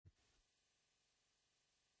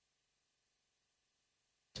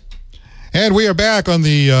And we are back on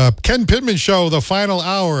the Ken Pittman Show, the final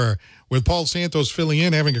hour, with Paul Santos filling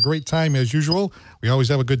in, having a great time as usual. We always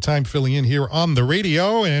have a good time filling in here on the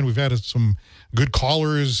radio, and we've had some good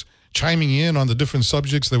callers chiming in on the different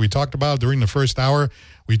subjects that we talked about during the first hour.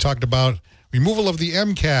 We talked about removal of the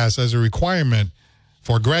MCAS as a requirement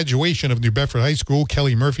for graduation of New Bedford High School.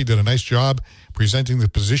 Kelly Murphy did a nice job presenting the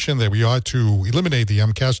position that we ought to eliminate the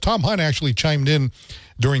MCAS. Tom Hunt actually chimed in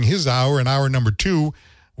during his hour, in hour number 2,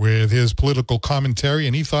 with his political commentary,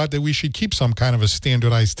 and he thought that we should keep some kind of a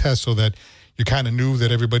standardized test so that you kind of knew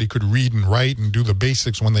that everybody could read and write and do the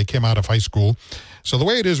basics when they came out of high school. So the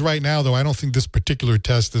way it is right now, though, I don't think this particular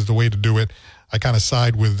test is the way to do it. I kind of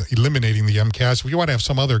side with eliminating the MCAS. If you want to have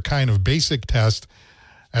some other kind of basic test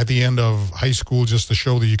at the end of high school just to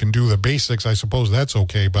show that you can do the basics, I suppose that's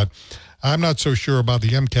okay, but I'm not so sure about the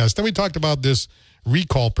MCAS. Then we talked about this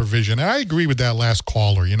recall provision, and I agree with that last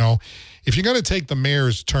caller. You know, if you're going to take the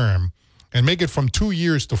mayor's term and make it from 2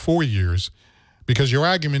 years to 4 years, because your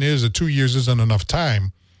argument is that 2 years isn't enough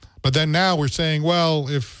time, but then now we're saying, well,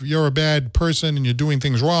 if you're a bad person and you're doing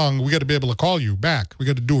things wrong, we got to be able to call you back. We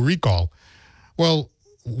got to do a recall. Well,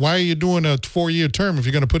 why are you doing a 4-year term if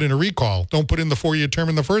you're going to put in a recall? Don't put in the 4-year term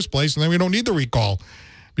in the first place, and then we don't need the recall,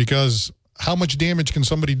 because how much damage can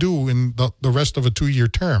somebody do in the rest of a 2-year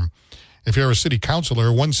term? If you're a city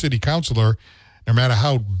councilor, one city councilor, no matter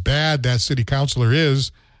how bad that city councilor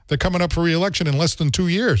is, they're coming up for re-election in less than 2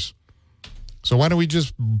 years. So why don't we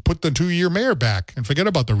just put the 2-year mayor back and forget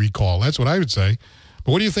about the recall? That's what I would say.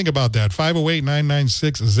 But what do you think about that?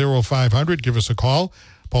 508-996-0500. Give us a call.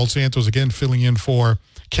 Paul Santos, again, filling in for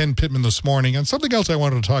Ken Pittman this morning. And something else I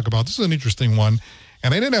wanted to talk about. This is an interesting one.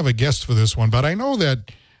 And I didn't have a guest for this one, but I know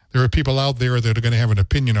that there are people out there that are going to have an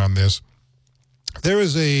opinion on this. There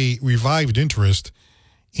is a revived interest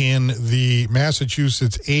in the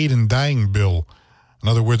Massachusetts Aid in Dying bill. In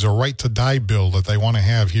other words, a right to die bill that they want to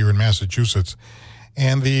have here in Massachusetts.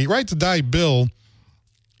 And the right to die bill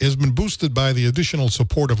has been boosted by the additional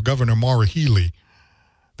support of Governor Maura Healey.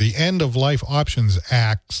 The End of Life Options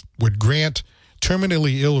Act would grant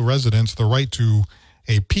terminally ill residents the right to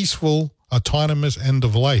a peaceful, autonomous end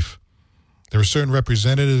of life. There are certain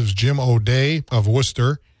representatives, Jim O'Day of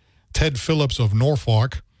Worcester, Ted Phillips of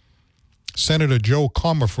Norfolk, Senator Joe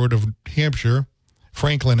Comerford of Hampshire,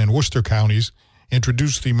 Franklin and Worcester counties,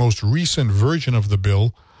 introduced the most recent version of the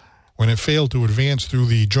bill when it failed to advance through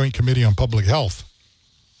the Joint Committee on Public Health.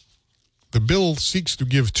 The bill seeks to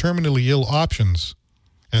give terminally ill options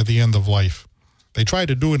at the end of life. They tried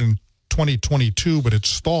to do it in 2022, but it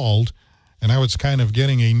stalled, and now it's kind of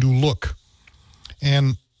getting a new look.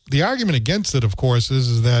 And the argument against it, of course,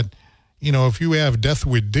 is that, you know, if you have death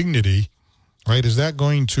with dignity, right, is that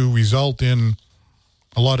going to result in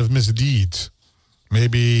a lot of misdeeds?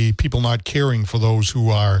 Maybe people not caring for those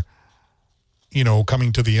who are, you know,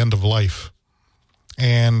 coming to the end of life.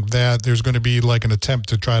 And that there's going to be like an attempt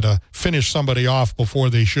to try to finish somebody off before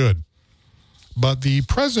they should. But the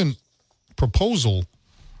present proposal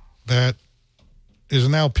that is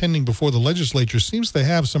now pending before the legislature seems to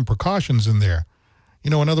have some precautions in there.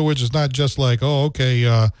 You know, in other words, it's not just like, oh, okay,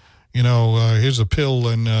 here's a pill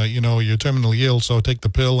and, you're terminally ill, so take the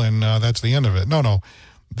pill and that's the end of it. No.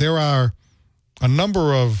 There are a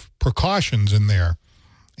number of precautions in there.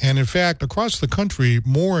 And in fact, across the country,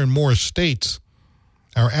 more and more states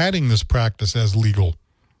are adding this practice as legal.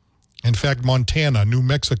 In fact, Montana, New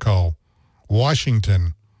Mexico,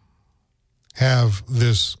 Washington have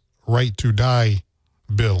this right to die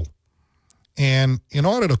bill. And in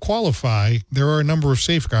order to qualify, there are a number of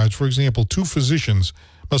safeguards. For example, 2 physicians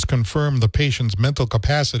must confirm the patient's mental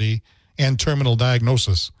capacity and terminal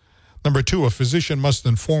diagnosis. Number 2, a physician must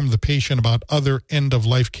inform the patient about other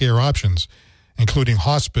end-of-life care options, including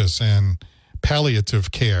hospice and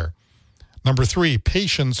palliative care. Number 3,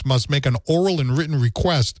 patients must make an oral and written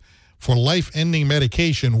request for life-ending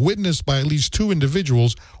medication witnessed by at least 2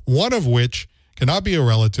 individuals, one of which cannot be a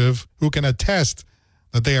relative, who can attest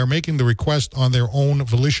that they are making the request on their own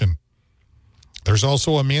volition. There's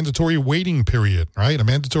also a mandatory waiting period, right? A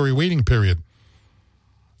mandatory waiting period.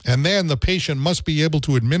 And then the patient must be able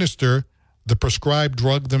to administer the prescribed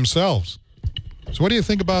drug themselves. So what do you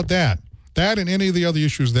think about that? That and any of the other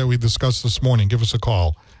issues that we discussed this morning. Give us a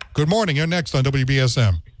call. Good morning. You're next on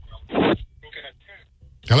WBSM.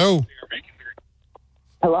 Hello?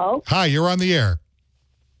 Hello? Hi, you're on the air.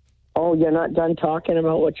 Oh, you're not done talking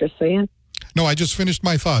about what you're saying? No, I just finished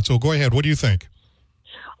my thoughts, so go ahead. What do you think?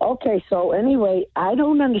 Okay, so anyway, I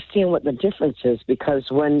don't understand what the difference is, because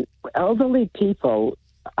when elderly people,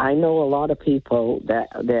 I know a lot of people that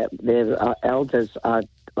their elders are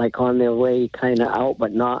like on their way kind of out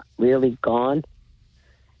but not really gone.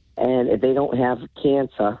 and if they don't have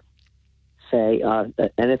cancer, say,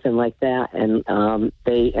 anything like that, and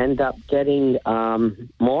they end up getting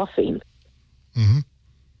morphine. Mm-hmm.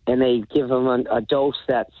 And they give them a dose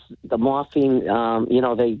that's the morphine,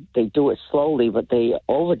 they do it slowly, but they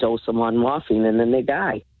overdose them on morphine and then they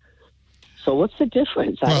die. So what's the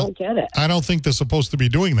difference? I don't get it. I don't think they're supposed to be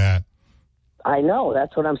doing that. I know,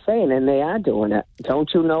 that's what I'm saying, and they are doing it. Don't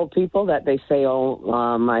you know people that they say,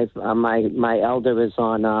 my elder is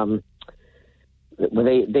on,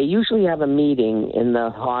 they usually have a meeting in the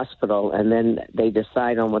hospital and then they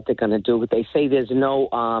decide on what they're going to do, but they say there's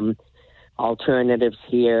no alternatives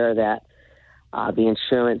here that the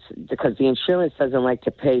insurance, because the insurance doesn't like to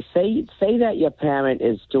pay. Say that your parent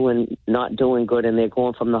is not doing good and they're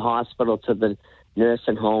going from the hospital to the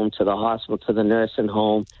nursing home, to the hospital to the nursing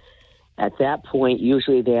home. At that point,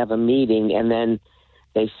 usually they have a meeting and then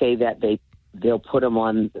they say that they'll put them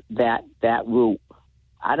on that route.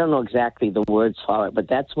 I don't know exactly the words for it, but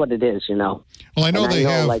that's what it is, Well, I know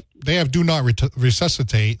they have do not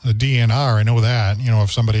resuscitate, the DNR. I know that,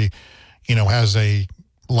 if somebody has a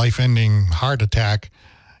life-ending heart attack,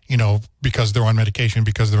 because they're on medication,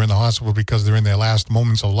 because they're in the hospital, because they're in their last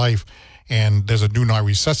moments of life, and there's a do not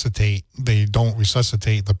resuscitate, they don't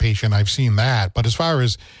resuscitate the patient. I've seen that. But as far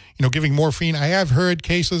as, giving morphine, I have heard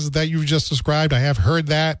cases that you've just described. I have heard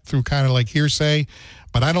that through kind of like hearsay,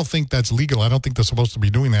 but I don't think that's legal. I don't think they're supposed to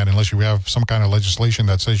be doing that unless you have some kind of legislation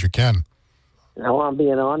that says you can. No, I'm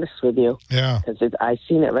being honest with you. Yeah. Because I've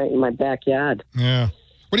seen it right in my backyard. Yeah.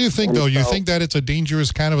 What do you think, though? You think that it's a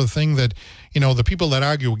dangerous kind of a thing that, the people that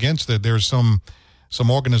argue against it, there's some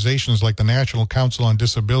organizations like the National Council on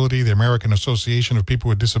Disability, the American Association of People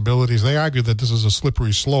with Disabilities, they argue that this is a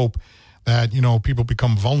slippery slope, that, people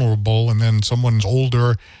become vulnerable and then someone's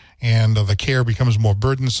older and the care becomes more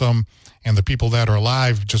burdensome and the people that are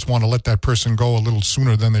alive just want to let that person go a little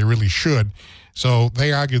sooner than they really should. So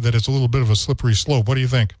they argue that it's a little bit of a slippery slope. What do you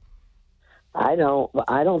think? I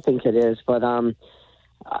don't think it is, but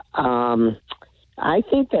I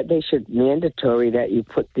think that they should mandatory that you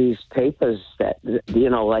put these papers that,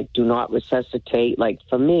 like do not resuscitate. Like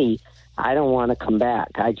for me, I don't want to come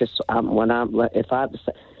back. I just,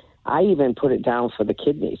 I even put it down for the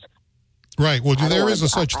kidneys. Right. Well, there is a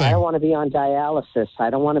such thing. I don't want to be on dialysis. I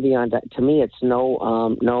don't want to be on, to me, it's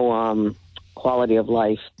no quality of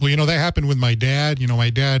life. Well, that happened with my dad. My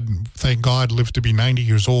dad, thank God, lived to be 90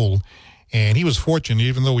 years old. And he was fortunate,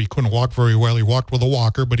 even though he couldn't walk very well. He walked with a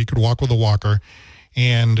walker, but he could walk with a walker.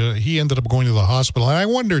 And he ended up going to the hospital. And I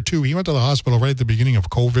wonder, too, he went to the hospital right at the beginning of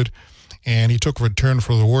COVID, and he took a turn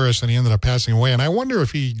for the worse, and he ended up passing away. And I wonder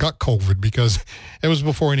if he got COVID, because it was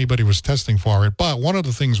before anybody was testing for it. But one of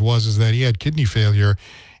the things is that he had kidney failure,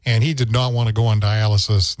 and he did not want to go on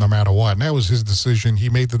dialysis no matter what. And that was his decision. He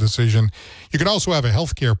made the decision. You can also have a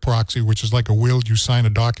healthcare proxy, which is like a will. You sign a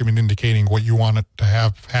document indicating what you want it to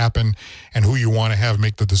have happen and who you want to have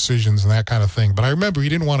make the decisions and that kind of thing. But I remember he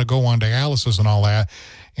didn't want to go on dialysis and all that,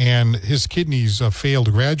 and his kidneys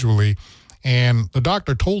failed gradually. And the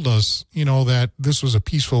doctor told us, that this was a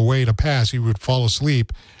peaceful way to pass. He would fall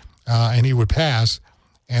asleep and he would pass.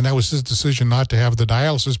 And that was his decision not to have the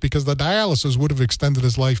dialysis, because the dialysis would have extended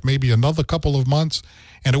his life maybe another couple of months,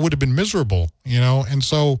 and it would have been miserable, And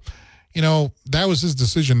so, that was his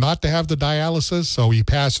decision not to have the dialysis. So he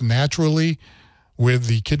passed naturally with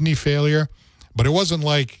the kidney failure. But it wasn't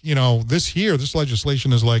like, this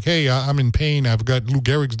legislation is like, hey, I'm in pain. I've got Lou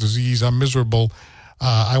Gehrig's disease. I'm miserable.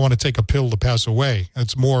 I want to take a pill to pass away.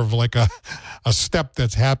 It's more of like a step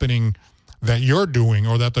that's happening that you're doing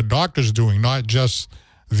or that the doctor's doing, not just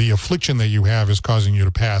the affliction that you have is causing you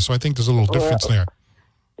to pass. So I think there's a little difference there.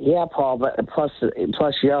 Yeah, Paul, but plus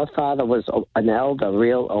your father was an elder,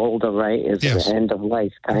 real older, right? Is yes. The end of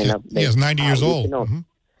life kind of. Yes, 90 years old. Mm-hmm.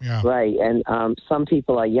 Yeah. Right, and some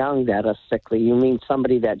people are young that are sickly. You mean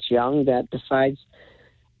somebody that's young that decides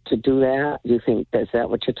to do that? Do you think, is that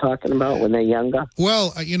what you're talking about when they're younger?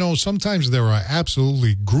 Well, sometimes there are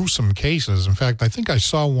absolutely gruesome cases. In fact, I think I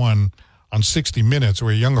saw one on 60 Minutes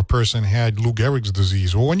where a younger person had Lou Gehrig's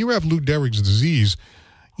disease. Well, when you have Lou Gehrig's disease,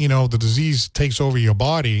 the disease takes over your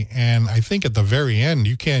body, and I think at the very end,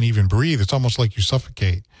 you can't even breathe. It's almost like you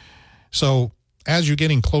suffocate. So as you're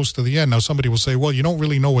getting close to the end, now somebody will say, well, you don't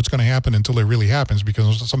really know what's going to happen until it really happens,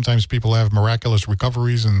 because sometimes people have miraculous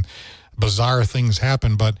recoveries and bizarre things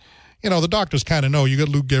happen. But, the doctors kind of know you got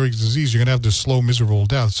Lou Gehrig's disease, you're going to have this slow, miserable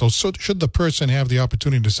death. So should the person have the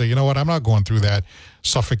opportunity to say, you know what, I'm not going through that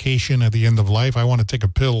suffocation at the end of life. I want to take a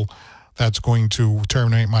pill that's going to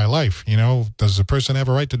terminate my life. Does the person have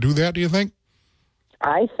a right to do that, do you think?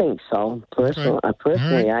 I think so. Personally,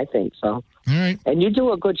 right. I think so. All right. And you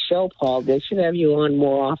do a good show, Paul. They should have you on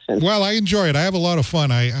more often. Well, I enjoy it. I have a lot of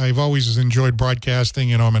fun. I've always enjoyed broadcasting.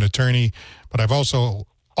 You know, I'm an attorney, but I've also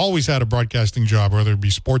always had a broadcasting job, whether it be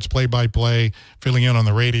sports play-by-play, filling in on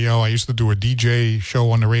the radio. I used to do a DJ show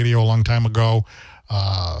on the radio a long time ago.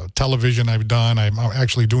 Television I've done. I'm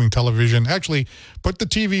actually doing television. Actually, put the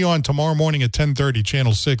TV on tomorrow morning at 10:30,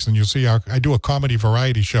 Channel 6, and you'll see I do a comedy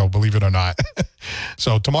variety show, believe it or not.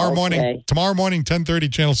 So tomorrow morning,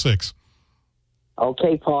 10:30, Channel 6.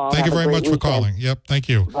 Okay, Paul. Thank you very much for calling. Yep, thank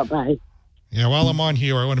you. Bye-bye. Yeah, while I'm on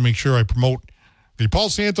here, I want to make sure I promote the Paul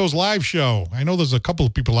Santos live show. I know there's a couple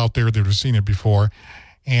of people out there that have seen it before.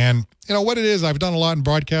 And, you know, what it is, I've done a lot in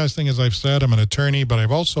broadcasting, as I've said. I'm an attorney, but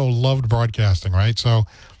I've also loved broadcasting, right? So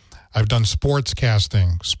I've done sports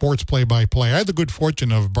casting, sports play-by-play. I had the good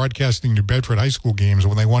fortune of broadcasting New Bedford high school games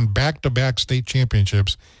when they won back-to-back state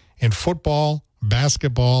championships in football,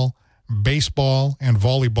 basketball, baseball, and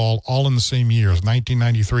volleyball all in the same years,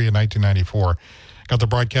 1993 and 1994. Got to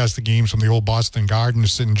broadcast the games from the old Boston Garden,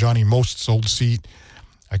 sitting Johnny Most's old seat.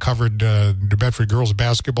 I covered New Bedford girls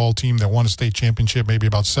basketball team that won a state championship maybe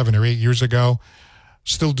about 7 or 8 years ago.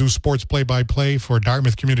 Still do sports play-by-play for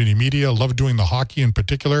Dartmouth Community Media. Love doing the hockey in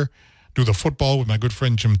particular. Do the football with my good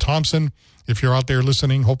friend Jim Thompson, if you're out there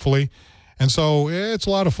listening, hopefully. And so it's a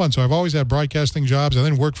lot of fun. So I've always had broadcasting jobs. I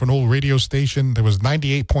then worked for an old radio station. There was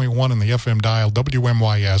 98.1 in the FM dial,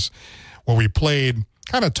 WMYS, where we played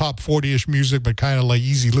kind of top 40-ish music, but kind of like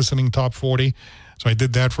easy listening top 40. So I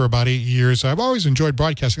did that for about 8 years. I've always enjoyed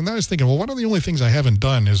broadcasting. And then I was thinking, well, one of the only things I haven't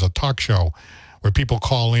done is a talk show where people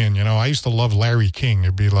call in. You know, I used to love Larry King.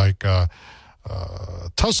 It'd be like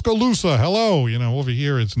Tuscaloosa, hello. You know, over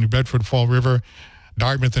here it's New Bedford, Fall River,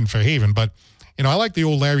 Dartmouth, and Fairhaven. But, you know, I like the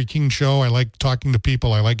old Larry King show. I like talking to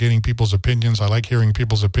people. I like getting people's opinions. I like hearing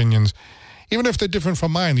people's opinions, even if they're different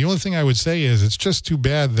from mine. The only thing I would say is it's just too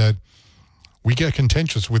bad that we get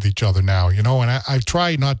contentious with each other now, you know, and I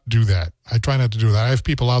try not to do that. I try not to do that. I have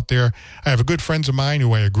people out there. I have good friends of mine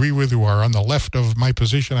who I agree with, who are on the left of my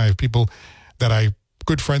position. I have people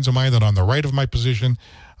good friends of mine that are on the right of my position.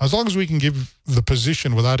 As long as we can give the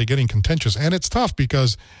position without it getting contentious. And it's tough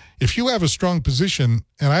because if you have a strong position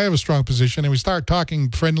and I have a strong position and we start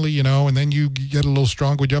talking friendly, you know, and then you get a little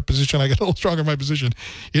stronger with your position, I get a little stronger in my position.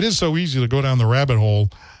 It is so easy to go down the rabbit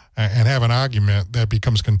hole and have an argument that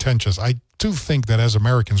becomes contentious. I do think that as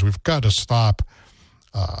Americans, we've got to stop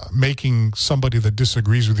making somebody that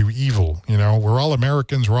disagrees with you evil. You know, we're all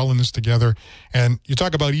Americans. We're all in this together. And you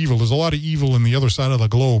talk about evil. There's a lot of evil in the other side of the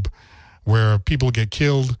globe where people get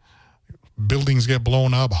killed, buildings get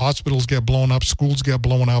blown up, hospitals get blown up, schools get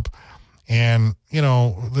blown up. And, you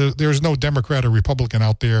know, there's no Democrat or Republican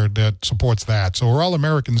out there that supports that. So we're all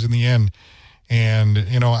Americans in the end. And,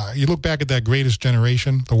 you know, you look back at that greatest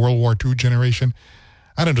generation, the World War II generation.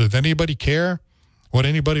 I don't know, did anybody care what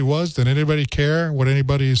anybody was? Did anybody care what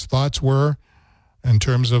anybody's thoughts were in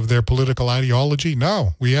terms of their political ideology?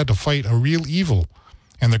 No, we had to fight a real evil.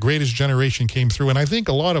 And the greatest generation came through. And I think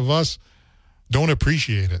a lot of us don't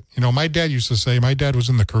appreciate it. You know, my dad used to say, my dad was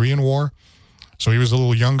in the Korean War, so he was a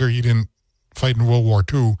little younger. He didn't fight in World War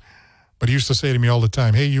II. But he used to say to me all the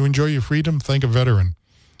time, hey, you enjoy your freedom? Thank a veteran.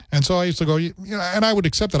 And so I used to go, you know, and I would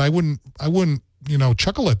accept that. I wouldn't, you know,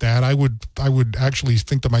 chuckle at that. I would actually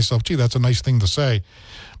think to myself, gee, that's a nice thing to say.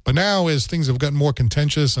 But now as things have gotten more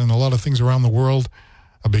contentious and a lot of things around the world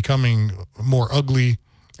are becoming more ugly,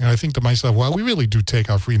 and I think to myself, well, we really do take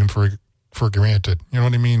our freedom for granted. You know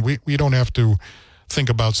what I mean? We don't have to think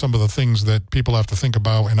about some of the things that people have to think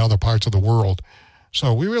about in other parts of the world.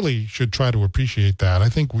 So we really should try to appreciate that. I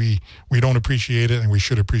think we don't appreciate it, and we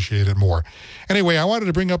should appreciate it more. Anyway, I wanted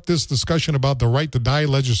to bring up this discussion about the right to die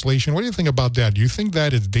legislation. What do you think about that? Do you think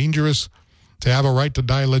that it's dangerous to have a right to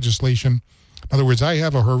die legislation? In other words, I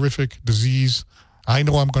have a horrific disease. I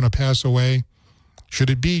know I'm going to pass away. Should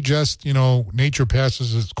it be just, you know, nature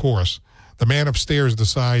passes its course? The man upstairs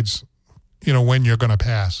decides, you know, when you're going to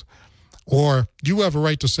pass. Or do you have a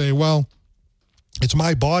right to say, well, it's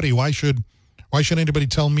my body. Why should anybody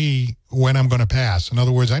tell me when I'm going to pass? In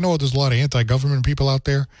other words, I know there's a lot of anti-government people out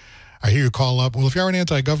there. I hear you call up, well, if you're an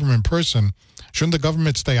anti-government person, shouldn't the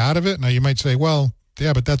government stay out of it? Now, you might say, well,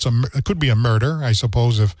 yeah, but it could be a murder, I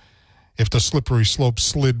suppose, if the slippery slope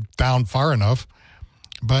slid down far enough.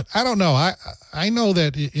 But I don't know. I know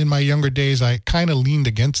that in my younger days, I kind of leaned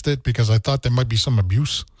against it because I thought there might be some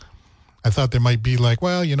abuse. I thought there might be like,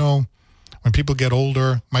 well, you know, when people get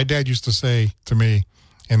older, my dad used to say to me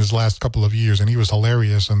in his last couple of years, and he was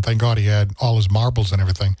hilarious, and thank God he had all his marbles and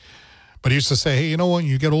everything. But he used to say, hey, you know what? When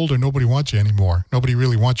you get older, nobody wants you anymore. Nobody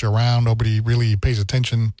really wants you around. Nobody really pays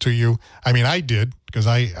attention to you. I mean, I did, because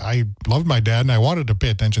I loved my dad and I wanted to pay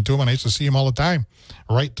attention to him, and I used to see him all the time,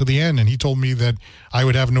 right to the end. And he told me that I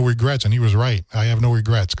would have no regrets, and he was right. I have no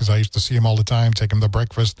regrets, because I used to see him all the time, take him to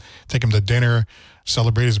breakfast, take him to dinner,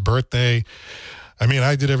 celebrate his birthday. I mean,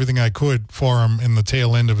 I did everything I could for him in the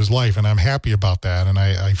tail end of his life, and I'm happy about that, and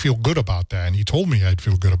I feel good about that. And he told me I'd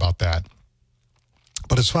feel good about that.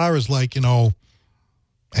 But as far as like,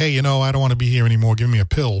 hey, I don't want to be here anymore, give me a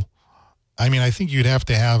pill. I mean, I think you'd have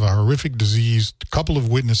to have a horrific disease, a couple of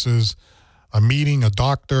witnesses, a meeting, a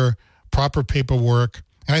doctor, proper paperwork.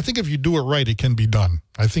 And I think if you do it right, it can be done.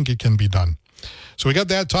 I think it can be done. So we got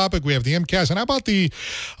that topic. We have the MCAS. And how about the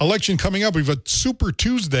election coming up? We've got Super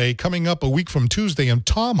Tuesday coming up a week from Tuesday. And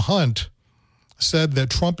Tom Hunt said that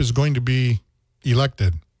Trump is going to be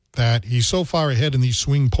elected, that he's so far ahead in these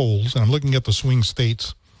swing polls. And I'm looking at the swing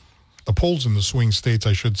states, the polls in the swing states,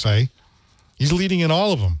 I should say. He's leading in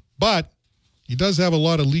all of them. But he does have a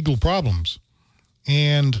lot of legal problems.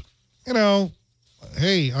 And,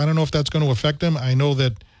 hey, I don't know if that's going to affect him. I know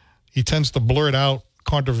that he tends to blurt out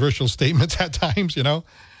controversial statements at times,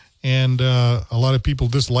 and a lot of people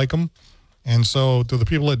dislike him. And so do the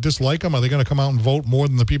people that dislike him, are they going to come out and vote more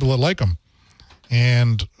than the people that like him?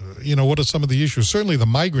 And, what are some of the issues? Certainly the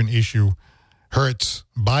migrant issue hurts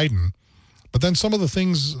Biden. But then some of the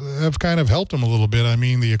things have kind of helped him a little bit. I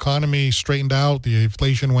mean, the economy straightened out. The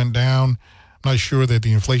inflation went down. I'm not sure that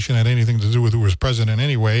the inflation had anything to do with who was president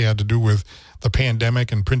anyway. It had to do with the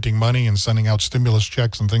pandemic and printing money and sending out stimulus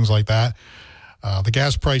checks and things like that. The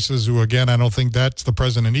gas prices, again, I don't think that's the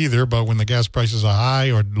president either, but when the gas prices are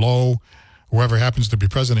high or low, whoever happens to be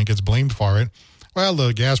president gets blamed for it. Well,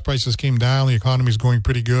 the gas prices came down. The economy is going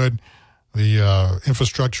pretty good. The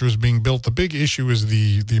infrastructure is being built. The big issue is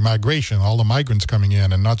the migration, all the migrants coming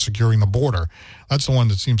in and not securing the border. That's the one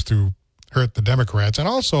that seems to hurt the Democrats. And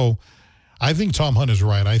also, I think Tom Hunt is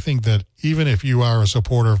right. I think that even if you are a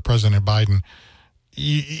supporter of President Biden,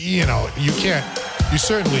 you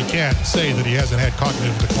certainly can't say that he hasn't had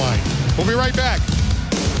cognitive decline. We'll be right back.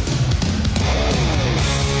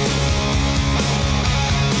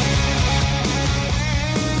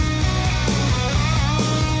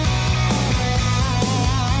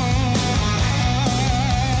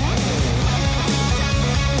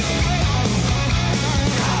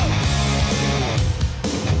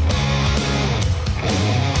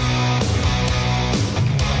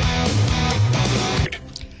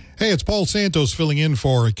 Hey, it's Paul Santos filling in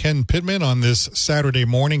for Ken Pittman on this Saturday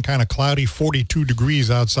morning, kind of cloudy, 42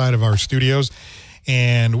 degrees outside of our studios.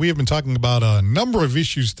 And we have been talking about a number of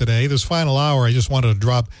issues today. This final hour, I just wanted to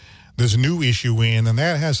drop this new issue in, and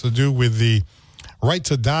that has to do with the Right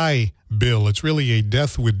to Die bill. It's really a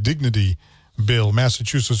death with dignity bill.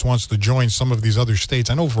 Massachusetts wants to join some of these other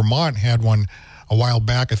states. I know Vermont had one a while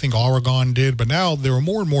back. I think Oregon did. But now there are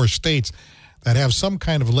more and more states that have some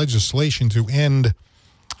kind of legislation to end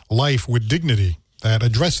life with dignity that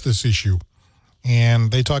address this issue.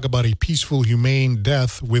 And they talk about a peaceful, humane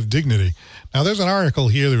death with dignity. Now, there's an article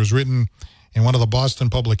here that was written in one of the Boston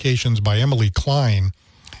publications by Emily Klein.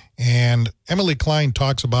 And Emily Klein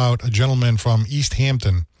talks about a gentleman from East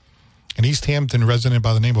Hampton, an East Hampton resident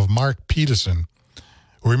by the name of Mark Peterson,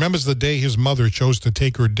 who remembers the day his mother chose to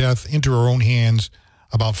take her death into her own hands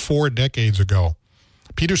about 4 decades ago.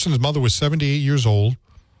 Peterson's mother was 78 years old.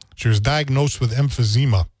 She was diagnosed with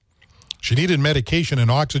emphysema. She needed medication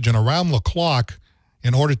and oxygen around the clock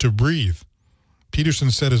in order to breathe.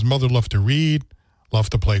 Peterson said his mother loved to read,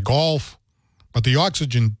 loved to play golf, but the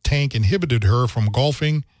oxygen tank inhibited her from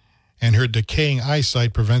golfing, and her decaying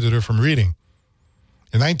eyesight prevented her from reading.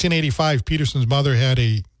 In 1985, Peterson's mother had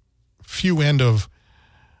a few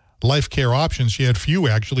end-of-life care options. She had few,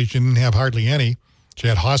 actually. She didn't have hardly any. She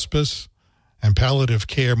had hospice and palliative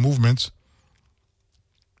care movements.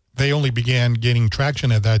 They only began gaining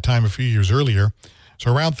traction at that time a few years earlier.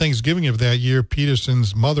 So around Thanksgiving of that year,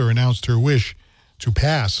 Peterson's mother announced her wish to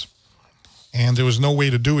pass. And there was no way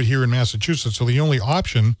to do it here in Massachusetts, so the only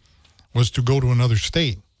option was to go to another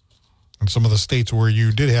state, and some of the states where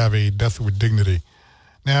you did have a death with dignity.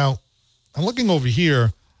 Now, I'm looking over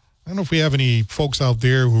here. I don't know if we have any folks out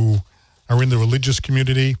there who are in the religious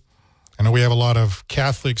community. I know we have a lot of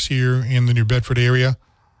Catholics here in the New Bedford area,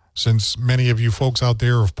 since many of you folks out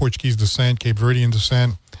there are of Portuguese descent, Cape Verdean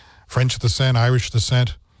descent, French descent, Irish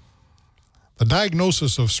descent. The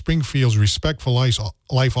diagnosis of Springfield's Respect for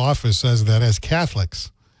Life office says that as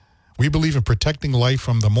Catholics, we believe in protecting life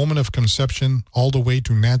from the moment of conception all the way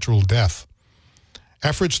to natural death.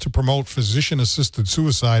 Efforts to promote physician-assisted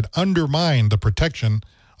suicide undermine the protection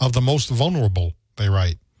of the most vulnerable, they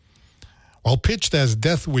write. While pitched as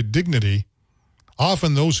death with dignity,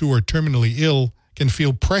 often those who are terminally ill can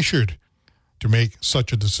feel pressured to make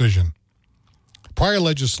such a decision. Prior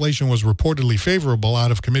legislation was reportedly favorable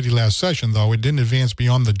out of committee last session, though it didn't advance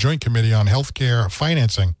beyond the Joint Committee on Healthcare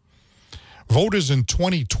Financing. Voters in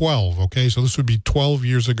 2012, so this would be 12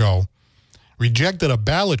 years ago, rejected a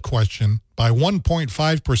ballot question by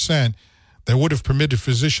 1.5% that would have permitted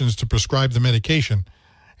physicians to prescribe the medication.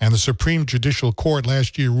 And the Supreme Judicial Court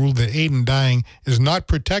last year ruled that aid in dying is not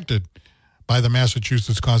protected by the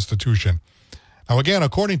Massachusetts Constitution. Now, again,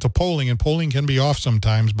 according to polling, and polling can be off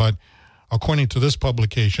sometimes, but according to this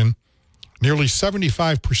publication, nearly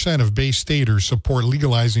 75% of Bay Staters support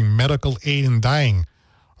legalizing medical aid in dying,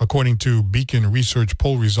 according to Beacon Research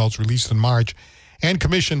poll results released in March and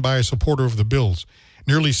commissioned by a supporter of the bills.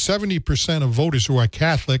 Nearly 70% of voters who are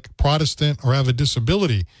Catholic, Protestant, or have a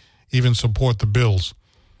disability even support the bills.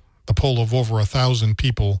 The poll of over 1,000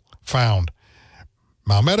 people found.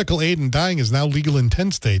 Now, medical aid in dying is now legal in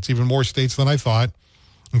 10 states, even more states than I thought,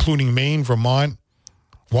 including Maine, Vermont,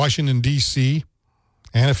 Washington, D.C.,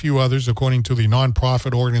 and a few others, according to the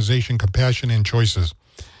nonprofit organization Compassion and Choices.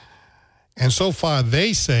 And so far,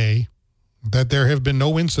 they say that there have been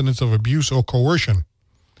no incidents of abuse or coercion.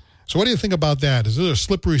 So what do you think about that? Is it a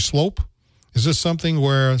slippery slope? Is this something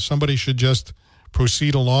where somebody should just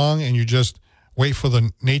proceed along and you just wait for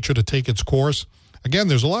the nature to take its course? Again,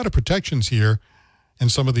 there's a lot of protections here in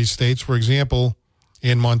some of these states. For example,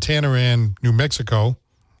 in Montana and New Mexico,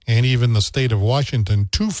 and even the state of Washington,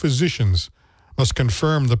 2 physicians must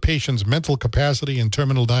confirm the patient's mental capacity and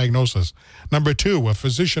terminal diagnosis. Number 2, a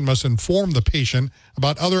physician must inform the patient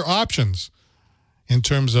about other options in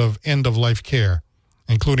terms of end-of-life care,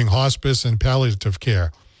 including hospice and palliative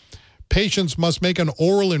care. Patients must make an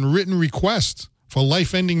oral and written request for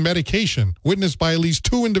life-ending medication, witnessed by at least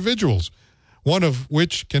 2 individuals, one of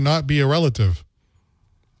which cannot be a relative,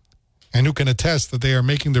 and who can attest that they are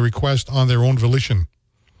making the request on their own volition.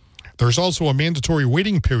 There's also a mandatory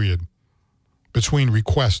waiting period between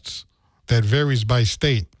requests that varies by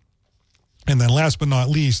state. And then last but not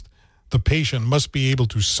least, the patient must be able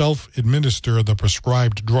to self-administer the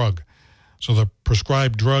prescribed drug. So the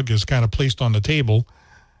prescribed drug is kind of placed on the table,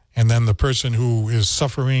 and then the person who is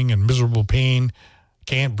suffering in miserable pain,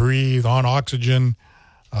 can't breathe, on oxygen,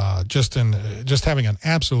 just having an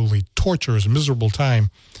absolutely torturous, miserable time,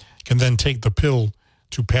 can then take the pill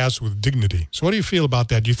to pass with dignity. So what do you feel about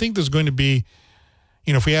that? Do you think there's going to be,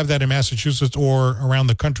 if we have that in Massachusetts or around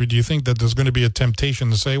the country, do you think that there's going to be a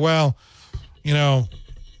temptation to say, well, the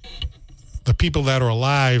people that are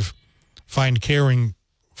alive find caring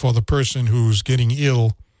for the person who's getting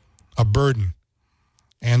ill a burden.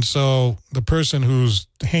 And so the person who's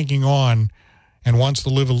hanging on and wants to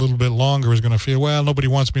live a little bit longer is going to feel, well, nobody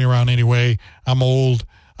wants me around anyway. I'm old.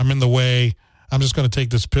 I'm in the way. I'm just going to take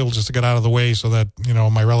this pill just to get out of the way so that,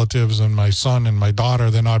 my relatives and my son and my daughter,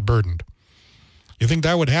 they're not burdened. You think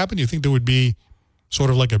that would happen? You think there would be sort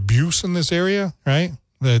of like abuse in this area, right?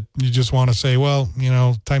 That you just want to say, well,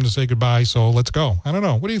 time to say goodbye, so let's go. I don't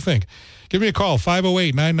know. What do you think? Give me a call,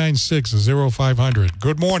 508-996-0500.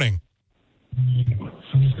 Good morning.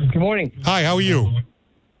 Good morning. Hi, how are you?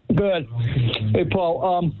 Good. Hey,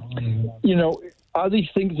 Paul, are these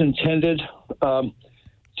things intended to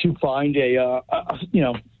find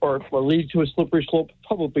or lead to a slippery slope?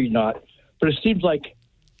 Probably not. But it seems like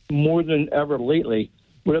more than ever lately,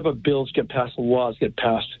 whatever bills get passed, laws get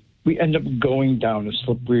passed, we end up going down a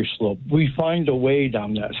slippery slope. We find a way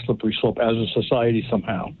down that slippery slope as a society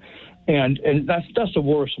somehow. And that's the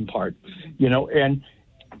worrisome part, and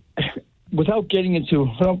without getting into,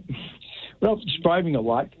 without describing a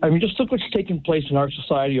lot, just look what's taken place in our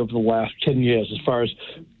society over the last 10 years as far as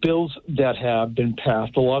bills that have been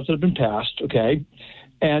passed, the laws that have been passed, okay?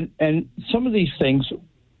 And some of these things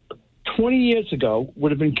 20 years ago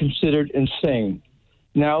would have been considered insane.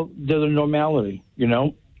 Now they're the normality,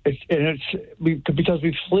 It's because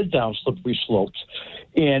we've slid down slippery slopes.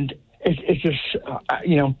 And it's just,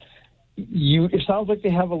 it sounds like they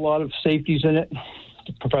have a lot of safeties in it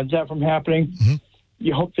to prevent that from happening. Mm-hmm.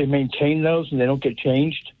 You hope they maintain those and they don't get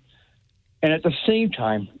changed. And at the same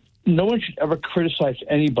time, no one should ever criticize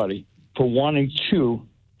anybody for wanting to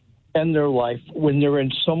end their life when they're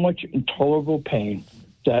in so much intolerable pain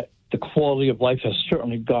that the quality of life has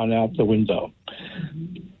certainly gone out the window.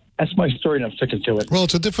 That's my story, and I'm sticking to it. Well,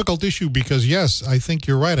 it's a difficult issue because, yes, I think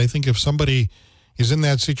you're right. I think if somebody is in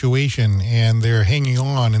that situation and they're hanging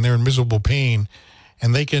on and they're in miserable pain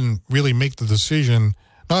and they can really make the decision,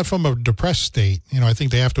 not from a depressed state. I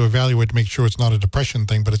think they have to evaluate to make sure it's not a depression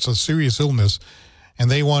thing, but it's a serious illness, and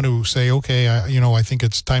they want to say, okay, I think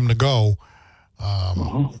it's time to go.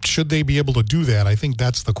 Should they be able to do that? I think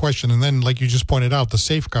that's the question. And then, like you just pointed out, the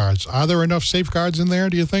safeguards. Are there enough safeguards in there,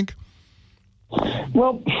 do you think?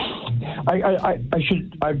 Well,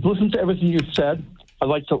 I've listened to everything you've said. I'd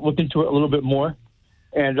like to look into it a little bit more.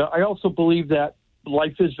 And I also believe that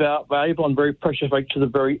life is valuable and very precious right to the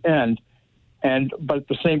very end. But at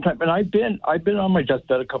the same time, and I've been on my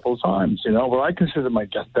deathbed a couple of times, what I consider my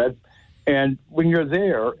deathbed. And when you're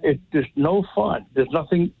there, there's no fun. There's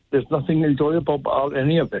nothing enjoyable about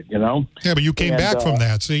any of it, Yeah, but you came back from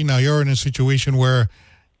that. See, now you're in a situation where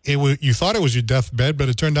you thought it was your deathbed, but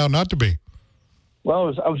it turned out not to be.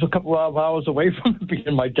 Well, I was a couple of hours away from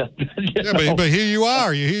being my deathbed. But here you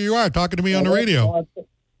are. Here you are talking to me on the radio.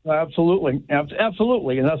 Absolutely, and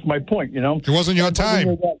that's my point. It wasn't your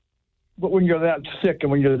time. But when you're that sick,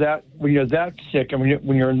 and when you're that sick, and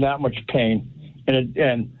when you're in that much pain, and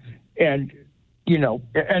it's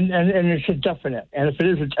a definite. And if it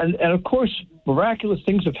is, and of course, miraculous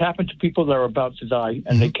things have happened to people that are about to die,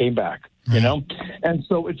 and they came back. And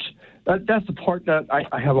so that's the part that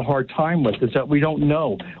I have a hard time with, is that we don't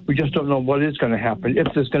know. We just don't know what is going to happen,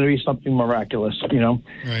 if there's going to be something miraculous,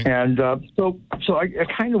 Right. And so I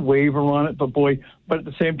kind of waver on it, but at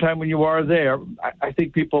the same time, when you are there, I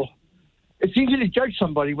think people. It's easy to judge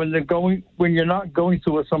somebody when you're not going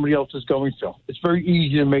through what somebody else is going through. It's very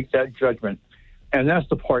easy to make that judgment, and that's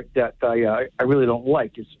the part that I really don't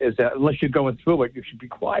like. Is that unless you're going through it, you should be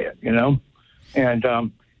quiet, And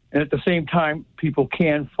at the same time, people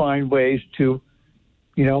can find ways to,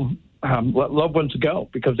 let loved ones go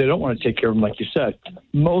because they don't want to take care of them, like you said.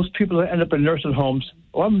 Most people that end up in nursing homes,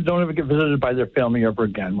 a lot of them don't ever get visited by their family ever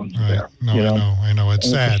again once they're there. I know. It's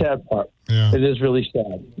sad. It's the sad part. Yeah. It is really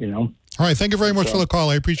sad, All right. Thank you very much for the call.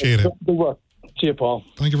 I appreciate it. Good work. See you, Paul.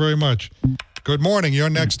 Thank you very much. Good morning. You're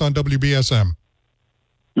next on WBSM.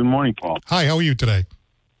 Good morning, Paul. Hi. How are you today?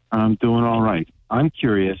 I'm doing all right. I'm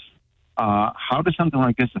curious, how does something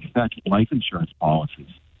like this affect life insurance policies?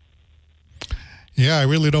 Yeah, I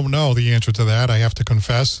really don't know the answer to that. I have to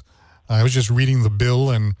confess. I was just reading the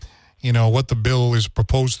bill and, what the bill is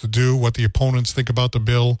proposed to do, what the opponents think about the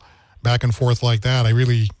bill, back and forth like that. I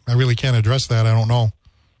really can't address that. I don't know.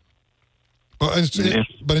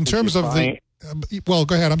 But in terms of well,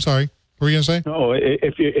 go ahead. I'm sorry. What were you going to say? No,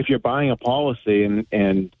 if you're buying a policy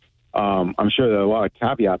and I'm sure there are a lot of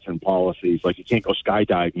caveats in policies, like you can't go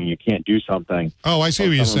skydiving, you can't do something. Oh, I see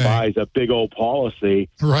what you're saying. Someone buys a big old policy,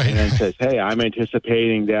 right, and then says, "Hey, I'm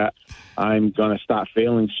anticipating that I'm going to start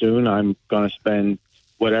failing soon. I'm going to spend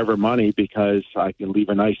whatever money because I can leave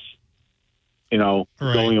a nice,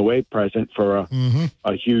 going away present for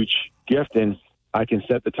a huge gift, and I can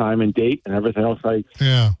set the time and date and everything else." I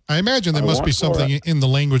imagine there must be something in the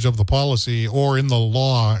language of the policy or in the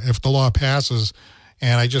law, if the law passes.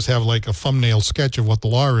 And I just have like a thumbnail sketch of what the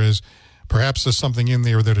law is. Perhaps there's something in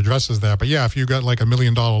there that addresses that. But yeah, if you got like $1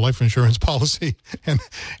 million life insurance policy and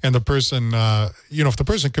the person, if the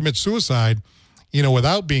person commits suicide,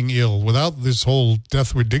 without being ill, without this whole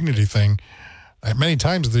death with dignity thing, many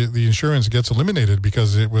times the insurance gets eliminated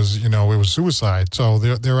because it was suicide. So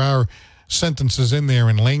there are sentences in there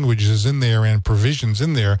and languages in there and provisions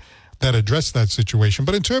in there that address that situation.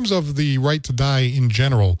 But in terms of the right to die in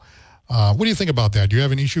general, what do you think about that? Do you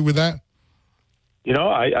have an issue with that?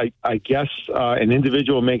 I guess an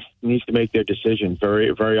individual needs to make their decision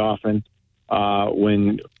very, very often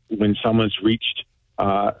when someone's reached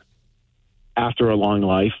after a long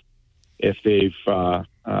life. If they've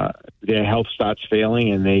their health starts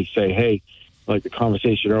failing and they say, "Hey," like the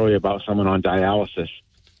conversation earlier about someone on dialysis,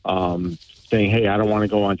 saying, "Hey, I don't want to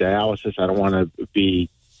go on dialysis. I don't want to be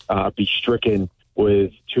stricken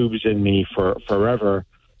with tubes in me for forever."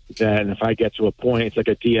 Then if I get to a point, it's like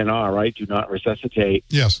a DNR, right? Do not resuscitate.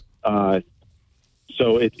 Yes. So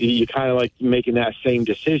you kind of like making that same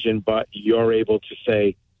decision, but you're able to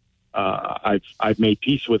say, I've made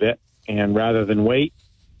peace with it. And rather than wait,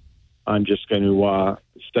 I'm just going to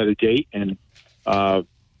set a date, and family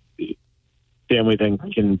then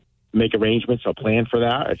can make arrangements or plan for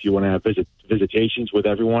that if you want to have visitations with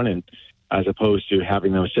everyone, and as opposed to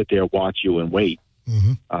having them sit there, watch you and wait.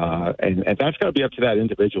 Mm-hmm. And that's got to be up to that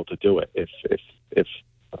individual to do it.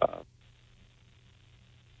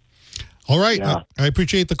 All right. Yeah. I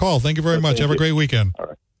appreciate the call. Thank you very much. Have a great weekend. All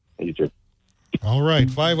right. You too. All right.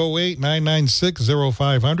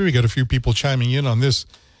 508-996-0500. We got a few people chiming in on this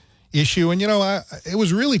issue. And, it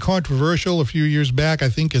was really controversial a few years back. I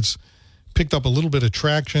think it's picked up a little bit of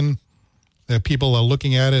traction that people are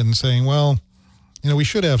looking at it and saying, well, we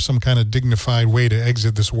should have some kind of dignified way to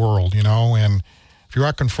exit this world, and if you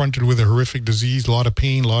are confronted with a horrific disease, a lot of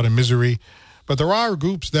pain, a lot of misery, but there are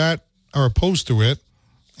groups that are opposed to it,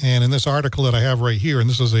 And in this article that I have right here, and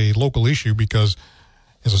this is a local issue because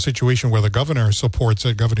it's a situation where the governor supports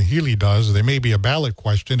it, Governor Healy does. There may be a ballot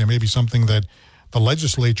question. It may be something that the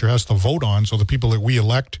legislature has to vote on. So the people that we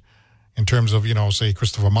elect in terms of, say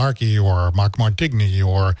Christopher Markey or Mark Martigny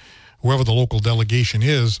or whoever the local delegation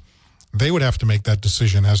is, they would have to make that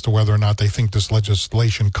decision as to whether or not they think this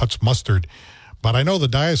legislation cuts mustard. But I know the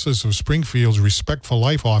Diocese of Springfield's Respect for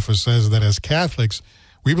Life office says that as Catholics,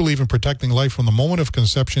 we believe in protecting life from the moment of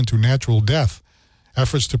conception to natural death.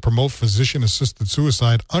 Efforts to promote physician-assisted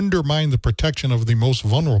suicide undermine the protection of the most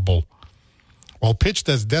vulnerable. While pitched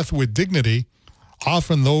as death with dignity,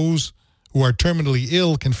 often those who are terminally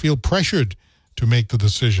ill can feel pressured to make the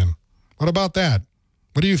decision. What about that?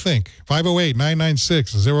 What do you think?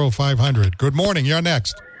 508-996-0500. Good morning. You're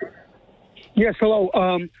next. Yes, hello.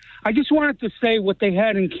 I just wanted to say what they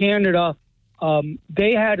had in Canada,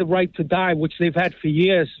 they had a right to die, which they've had for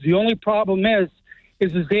years. The only problem is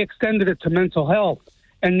they extended it to mental health.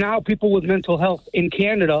 And now people with mental health in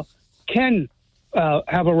Canada can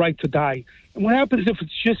have a right to die. And what happens if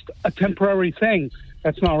it's just a temporary thing?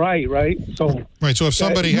 That's not right, right? So if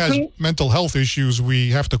somebody has mental health issues,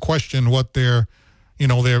 we have to question what their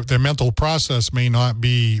mental process may not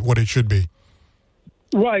be what it should be.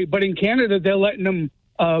 Right, but in Canada, they're letting them,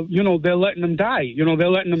 they're letting them die. They're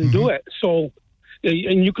letting them do it. So,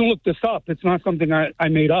 and you can look this up. It's not something I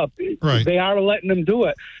made up. Right. They are letting them do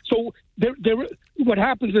it. So what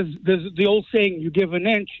happens is there's the old saying, you give an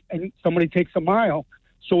inch and somebody takes a mile.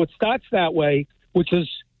 So it starts that way, which is,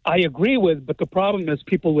 I agree with, but the problem is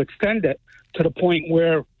people extend it to the point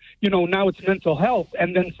where, now it's mental health.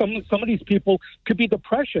 And then some of these people could be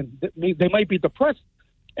depression. They might be depressed.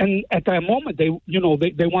 And at that moment, they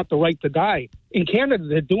want the right to die. In Canada,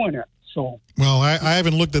 they're doing it. So, well, I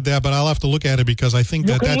haven't looked at that, but I'll have to look at it because I think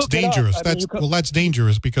that's dangerous. That's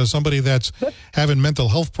dangerous because somebody that's having mental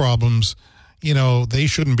health problems, they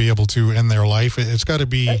shouldn't be able to end their life. It's got to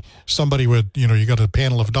be somebody with, you got a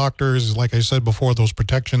panel of doctors, like I said before, those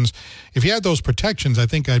protections. If you had those protections, I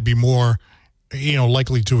think I'd be more,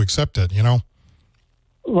 likely to accept it,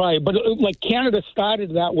 Right, but like Canada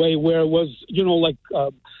started that way where it was,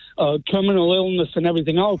 terminal illness and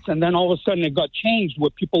everything else, and then all of a sudden it got changed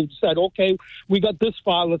where people said, okay, we got this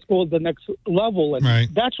far, let's go to the next level. And right.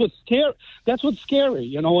 That's what's scary.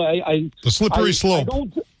 The slippery slope.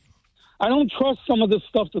 I don't trust some of this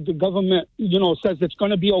stuff that the government, says it's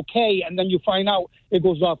going to be okay, and then you find out it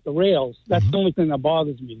goes off the rails. That's the only thing that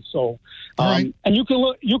bothers me. So, right. And you can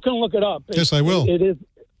look it up. Yes, I will.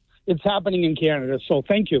 It's happening in Canada. So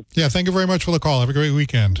thank you. Yeah, thank you very much for the call. Have a great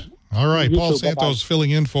weekend. All right, you Paul too. Santos Bye-bye.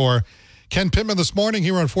 filling in for Ken Pittman this morning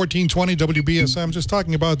here on 1420 WBSM, just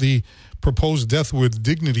talking about the proposed Death with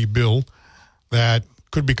Dignity bill that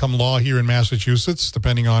could become law here in Massachusetts,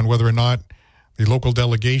 depending on whether or not the local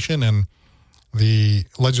delegation and the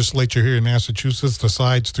legislature here in Massachusetts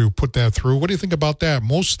decides to put that through. What do you think about that?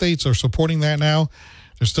 Most states are supporting that now.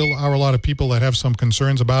 There still are a lot of people that have some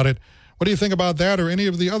concerns about it. What do you think about that or any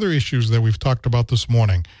of the other issues that we've talked about this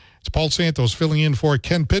morning? It's Paul Santos filling in for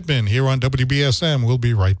Ken Pittman here on WBSM. We'll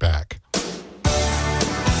be right back.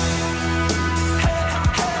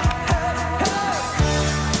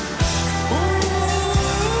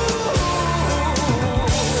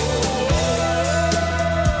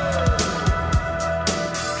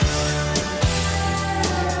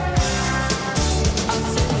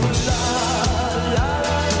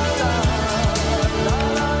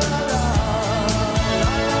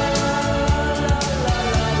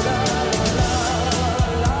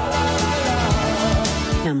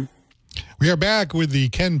 We are back with the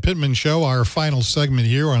Ken Pittman Show, our final segment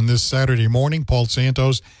here on this Saturday morning. Paul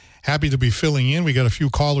Santos, happy to be filling in. We got a few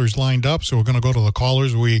callers lined up, so we're going to go to the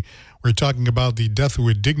callers. We're talking about the Death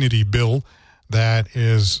with Dignity bill that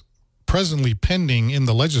is presently pending in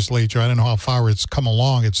the legislature. I don't know how far it's come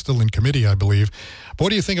along. It's still in committee, I believe. But what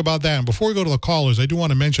do you think about that? And before we go to the callers, I do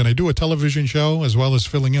want to mention I do a television show as well as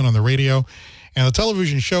filling in on the radio. And the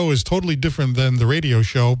television show is totally different than the radio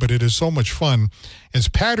show, but it is so much fun. It's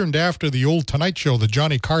patterned after the old Tonight Show, the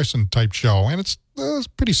Johnny Carson type show. And it's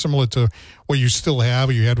pretty similar to what you still have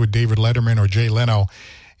or you had with David Letterman or Jay Leno.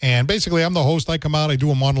 And basically, I'm the host. I come out, I do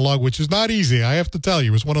a monologue, which is not easy. I have to tell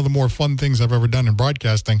you, it's one of the more fun things I've ever done in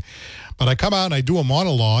broadcasting. But I come out and I do a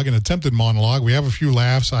monologue, an attempted monologue. We have a few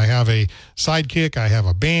laughs. I have a sidekick. I have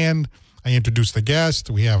a band. I introduce the guest.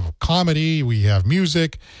 We have comedy. We have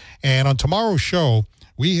music. And on tomorrow's show,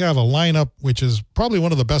 we have a lineup, which is probably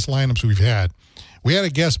one of the best lineups we've had. We had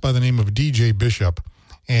a guest by the name of DJ Bishop,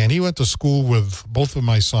 and he went to school with both of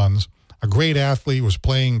my sons, a great athlete, was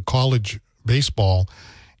playing college baseball.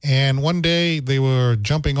 And one day they were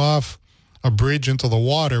jumping off a bridge into the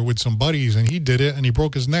water with some buddies, and he did it, and he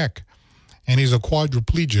broke his neck. And he's a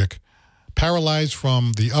quadriplegic, paralyzed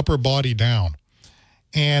from the upper body down.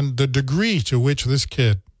 And the degree to which this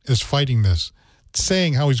kid is fighting this,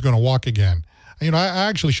 saying how he's going to walk again. You know, I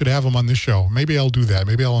actually should have him on this show. Maybe I'll do that.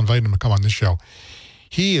 Maybe I'll invite him to come on this show.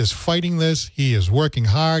 He is fighting this. He is working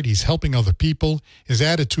hard. He's helping other people. His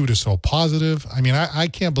attitude is so positive. I mean, I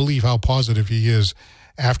can't believe how positive he is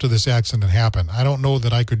after this accident happened. I don't know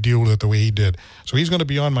that I could deal with it the way he did. So he's going to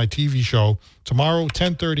be on my TV show tomorrow,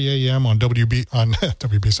 10:30 a.m. on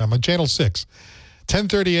WBSM, on Channel 6.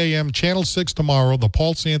 10:30 a.m., Channel 6 tomorrow, the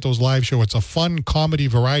Paul Santos live show. It's a fun comedy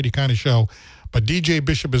variety kind of show. But DJ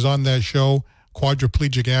Bishop is on that show,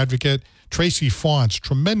 quadriplegic advocate. Tracy Fonts,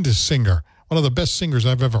 tremendous singer. One of the best singers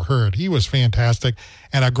I've ever heard. He was fantastic.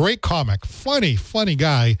 And a great comic, funny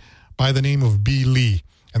guy by the name of B. Lee.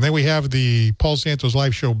 And then we have the Paul Santos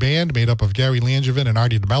live show band made up of Gary Langevin and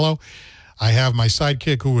Artie DeMello. I have my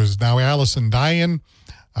sidekick, who is now Allison Diane.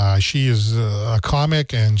 She is a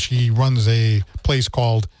comic, and she runs a place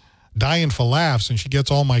called Dying for Laughs, and she gets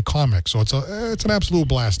all my comics. So it's an absolute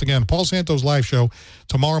blast. Again, Paul Santos live show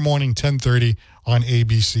tomorrow morning, 10:30 on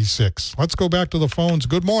ABC6. Let's go back to the phones.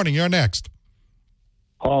 Good morning. You're next.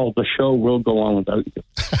 Paul, the show will go on without you.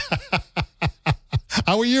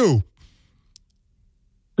 How are you?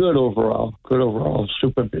 Good overall.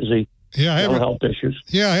 Super busy. Yeah, no health issues.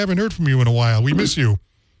 Yeah, I haven't heard from you in a while. We miss you.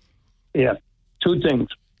 Yeah. Two things.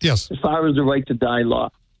 Yes. As far as the right to die law,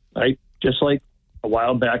 right? Just like a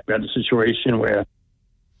while back, we had a situation where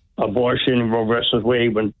abortion, Roe versus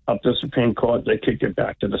Wade, went up to the Supreme Court, they kicked it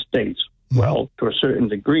back to the states. Mm-hmm. Well, to a certain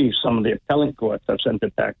degree, some of the appellate courts have sent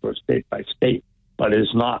it back to a state by state, but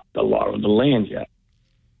it's not the law of the land yet.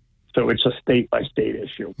 So it's a state by state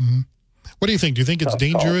issue. Mm-hmm. What do you think? Do you think it's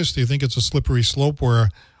dangerous? Do you think it's a slippery slope where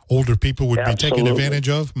older people would be taken advantage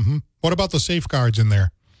of? Mm-hmm. What about the safeguards in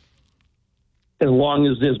there? As long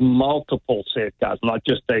as there's multiple safeguards, not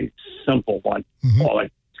just a simple one, mm-hmm. or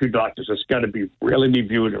like two doctors, it's got to be really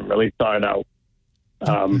reviewed and really thought out.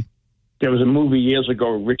 There was a movie years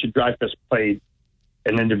ago, Richard Dreyfuss played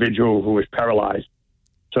an individual who was paralyzed.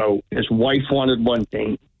 So his wife wanted one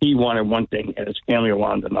thing, he wanted one thing, and his family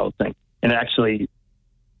wanted another thing. And actually,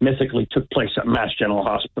 mythically took place at Mass General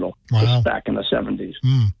Hospital just back in the 70s.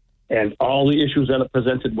 Mm. And all the issues that it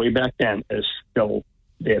presented way back then is still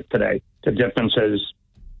there today. The difference is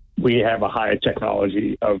we have a higher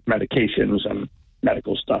technology of medications and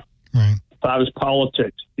medical stuff. Right. As far as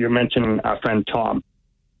politics, you're mentioning our friend Tom.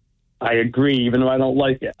 I agree, even though I don't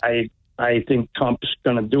like it. I think Trump's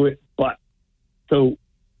going to do it. But so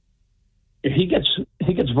if he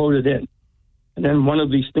gets voted in, and then one of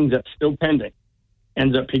these things that's still pending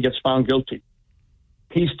ends up he gets found guilty,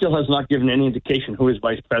 he still has not given any indication who his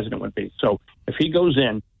vice president would be. So if he goes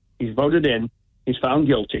in, he's voted in, he's found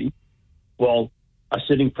guilty, well, a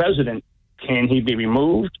sitting president, can he be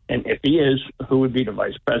removed? And if he is, who would be the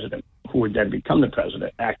vice president? Who would then become the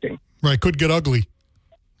president acting? Right, could get ugly.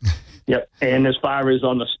 Yep. And as far as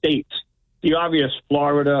on the states, the obvious,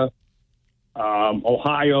 Florida,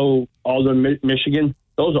 Ohio, all the Michigan,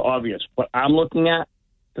 those are obvious. What I'm looking at,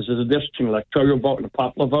 because there's a difference between electoral vote and a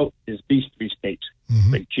popular vote, is these three states,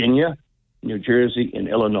 mm-hmm. Virginia, New Jersey, and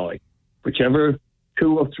Illinois. Whichever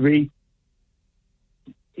two or three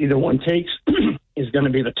either one takes is going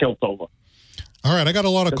to be the tilt over. All right, I got a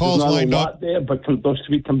lot of calls lined up. There, but those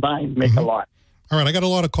three combined make a lot. All right, I got a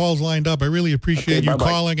lot of calls lined up. I really appreciate you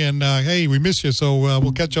calling, and hey, we miss you, so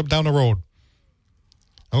we'll catch up down the road.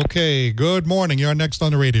 Okay, good morning. You're next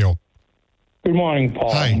on the radio. Good morning,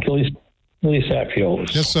 Paul. Hi. Lee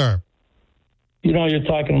Sapfield. Yes, sir. You know, you're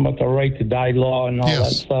talking about the right to die law and all that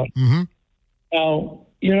stuff. Mm-hmm. Now,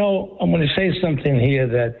 you know, I'm going to say something here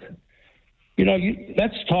that, you know,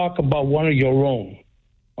 let's talk about one of your own,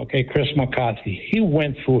 okay, Chris McCarthy. He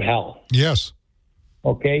went through hell. Yes.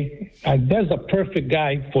 Okay? There's a perfect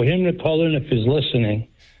guy for him to call in if he's listening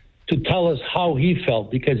to tell us how he felt,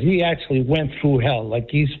 because he actually went through hell. Like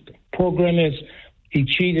his program is, he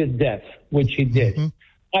cheated death, which he did. Mm-hmm.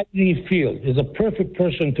 How did he feel? He's a perfect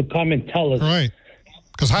person to come and tell us. Right.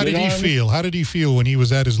 Because how did he feel? How did he feel when he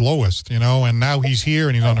was at his lowest, you know? And now he's here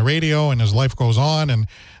and he's on the radio and his life goes on. And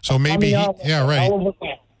so maybe, right.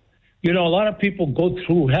 You know, a lot of people go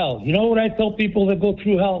through hell. You know what I tell people that go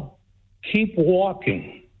through hell? Keep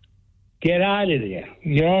walking. Get out of there.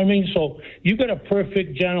 You know what I mean? So you got a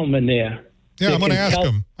perfect gentleman there. Yeah, I'm going to ask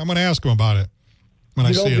him. I'm going to ask him about it when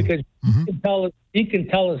I see him. Because he can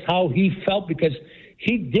tell us how he felt, because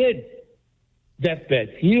he did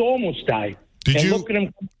deathbed. He almost died. Look at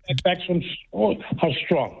him back from how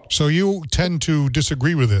strong. So you tend to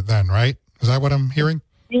disagree with it then, right? Is that what I'm hearing?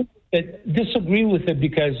 disagree with it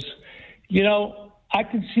because, I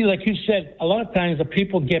can see, like you said, a lot of times the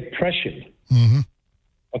people get pressured. Mm-hmm.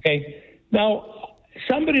 Okay? Now,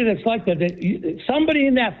 somebody that's like that, somebody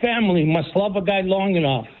in that family must love a guy long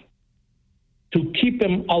enough to keep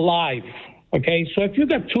him alive. Okay? So if you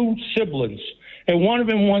got two siblings and one of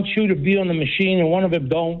them wants you to be on the machine and one of them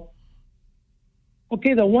don't,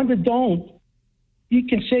 okay, the one that don't, you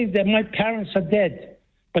can say that my parents are dead.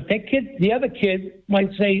 But the other kid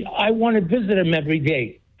might say, I want to visit him every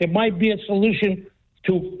day. There might be a solution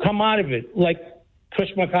to come out of it, like Chris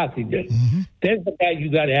McCarthy did. Mm-hmm. There's the guy you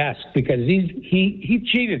got to ask because he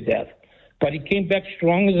cheated death, but he came back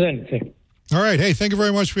strong as anything. All right. Hey, thank you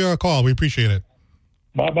very much for your call. We appreciate it.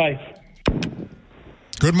 Bye-bye.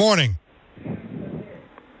 Good morning.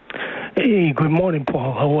 Hey, good morning,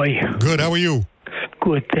 Paul. How are you? Good. How are you?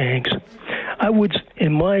 Good, thanks. I would,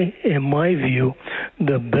 in my view,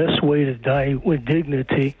 the best way to die with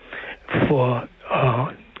dignity for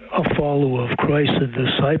a follower of Christ, a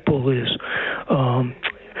disciple, is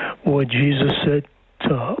what Jesus said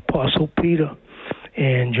to Apostle Peter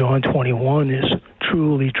in John 21 is,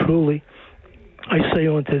 truly, truly, I say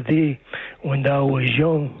unto thee, when thou wast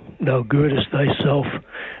young, thou girdest thyself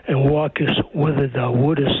and walkest whither thou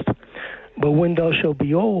wouldest. But when thou shalt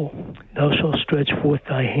be old, thou shalt stretch forth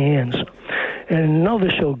thy hands, and another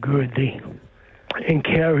shall gird thee and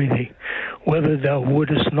carry thee, whither thou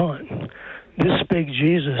wouldest not. This spake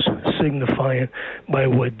Jesus, signifying by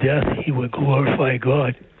what death he would glorify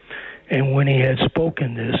God. And when he had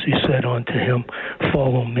spoken this, he said unto him,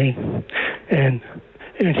 follow me. And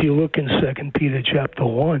if you look in 2 Peter chapter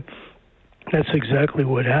 1, that's exactly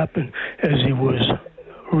what happened as he was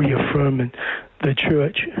reaffirming the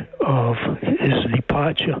church of his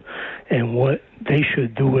departure and what they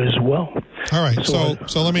should do as well. All right. So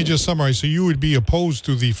let me just summarize. So you would be opposed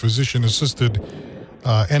to the physician-assisted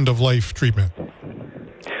end-of-life treatment?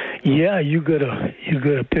 Yeah, you gotta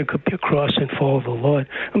pick up your cross and follow the Lord.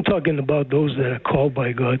 I'm talking about those that are called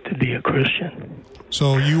by God to be a Christian.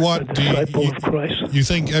 So you want a disciple of Christ. You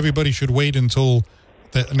think everybody should wait until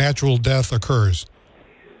the natural death occurs?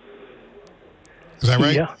 Is that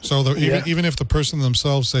right? Yeah. So even if the person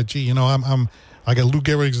themselves said, "Gee, I got Lou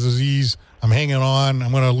Gehrig's disease. I'm hanging on.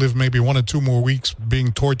 I'm going to live maybe 1 or 2 more weeks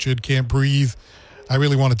being tortured, can't breathe. I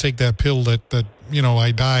really want to take that pill that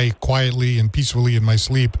I die quietly and peacefully in my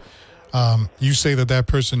sleep." You say that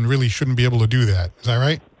person really shouldn't be able to do that. Is that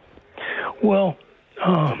right? Well,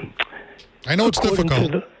 I know it's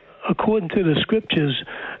difficult. According to the scriptures,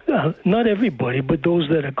 not everybody, but those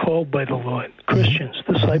that are called by the Lord, Christians,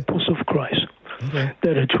 disciples of Christ,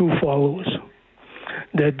 that are true followers,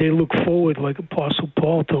 that they look forward, like Apostle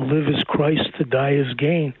Paul, to live as Christ, to die as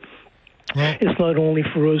gain. Well, it's not only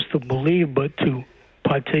for us to believe, but to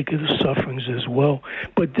partake of the sufferings as well.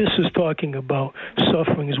 But this is talking about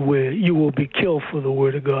sufferings where you will be killed for the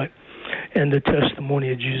word of God and the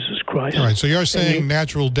testimony of Jesus Christ. All right, so you're saying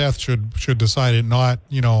natural death should decide it, not,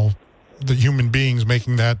 the human beings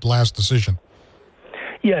making that last decision.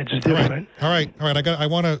 Yeah, it's different. All right. I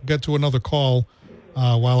want to get to another call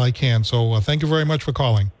while I can. So thank you very much for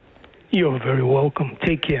calling. You're very welcome.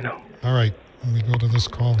 Take care now. All right. Let me go to this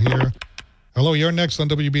call here. Hello, you're next on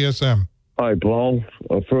WBSM. Hi, Paul.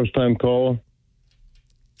 A first-time caller.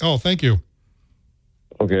 Oh, thank you.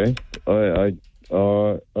 Okay. I'll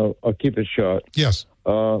keep it short. Yes.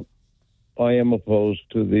 I am opposed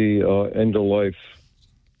to the end-of-life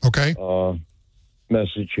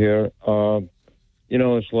message here.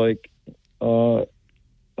 It's like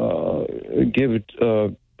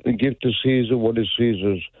give to Caesar what is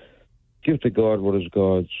Caesar's, give to God what is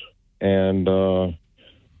God's. And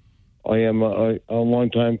I am a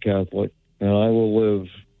long-time Catholic, and I will live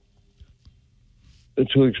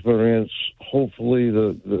to experience, hopefully,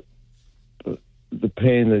 the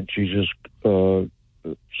pain that Jesus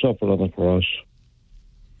suffered on the cross.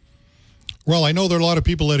 Well, I know there are a lot of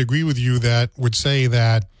people that agree with you that would say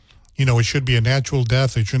that, it should be a natural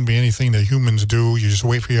death. It shouldn't be anything that humans do. You just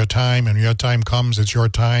wait for your time, and when your time comes, it's your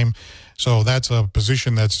time. So that's a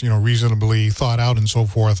position that's, reasonably thought out and so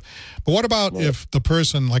forth. But what about if the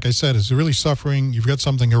person, like I said, is really suffering? You've got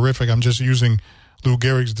something horrific. I'm just using Lou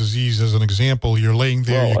Gehrig's disease as an example. You're laying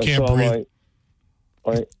there, you can't breathe.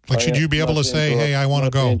 Should you be able to say, hey, I want to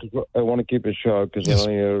go? I want to keep it short because I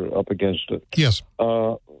know you're up against it. Yes.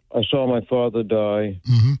 I saw my father die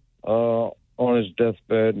on his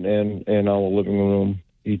deathbed in our living room.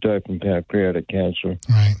 He died from pancreatic cancer.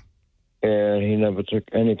 Right. And he never took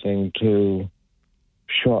anything to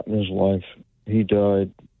shorten his life. He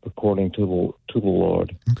died according to the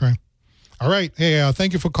Lord. Okay. All right. Hey,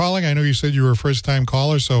 thank you for calling. I know you said you were a first-time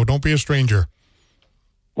caller, so don't be a stranger.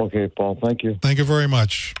 Okay, Paul. Thank you. Thank you very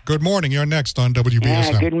much. Good morning. You're next on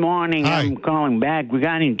WBSM. Yeah, good morning. Hi. I'm calling back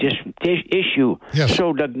regarding this issue. Yes.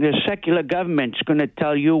 So the secular government's going to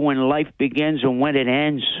tell you when life begins and when it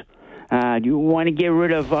ends. You want to get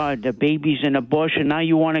rid of the babies and abortion. Now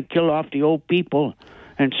you want to kill off the old people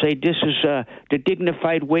and say this is the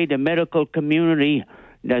dignified way. The medical community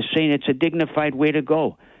is saying it's a dignified way to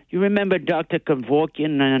go. You remember Dr.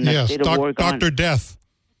 Kevorkian and the state of Oregon? Dr. Death.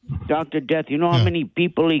 Dr. Death. You know how many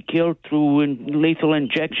people he killed through lethal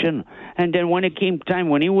injection? And then when it came time,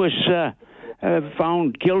 when he was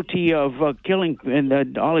found guilty of killing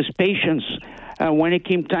all his patients, when it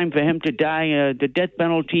came time for him to die, the death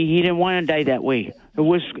penalty, he didn't want to die that way. It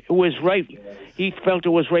was right. He felt it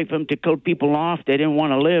was right for him to kill people off. They didn't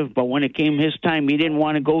want to live, but when it came his time, he didn't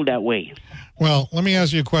want to go that way. Well, let me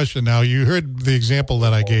ask you a question now. You heard the example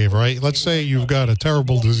that I gave, right? Let's say you've got a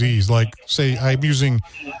terrible disease, like, say, I'm using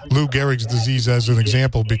Lou Gehrig's disease as an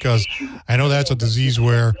example because I know that's a disease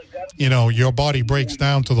where, your body breaks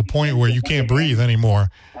down to the point where you can't breathe anymore.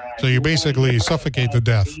 So you basically suffocate to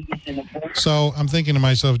death. So I'm thinking to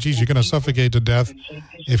myself, geez, you're going to suffocate to death.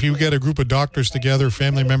 If you get a group of doctors together,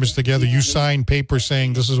 family members together, you sign papers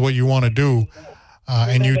saying this is what you want to do,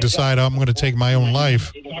 and you decide I'm going to take my own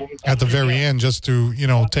life at the very end just to,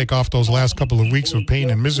 take off those last couple of weeks of pain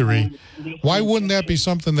and misery, why wouldn't that be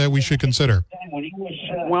something that we should consider?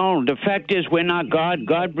 Well, the fact is we're not God.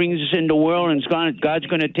 God brings us in the world, and God's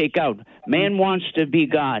going to take out. Man wants to be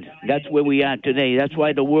God. That's where we are today. That's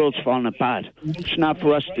why the world's falling apart. It's not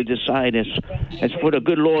for us to decide. It's for the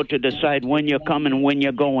good Lord to decide when you're coming and when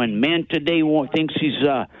you're going. Man today thinks he's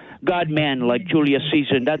God-man like Julius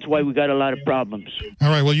Caesar, and that's why we got a lot of problems. All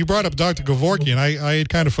right, well, you brought up Dr. Kevorkian. I had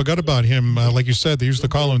kind of forgot about him. Like you said, they used to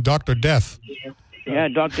call him Dr. Death. Yeah,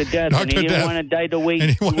 Dr. Death. And he didn't want to die the way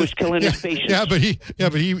he was killing his patients. But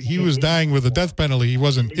he was dying with the death penalty. He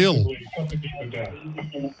wasn't ill.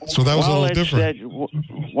 So that was a little different.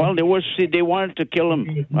 They wanted to kill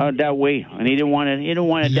him that way, and he didn't want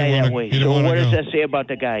to die that way. So what does that say about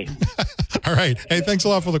the guy? All right. Hey, thanks a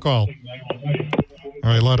lot for the call. All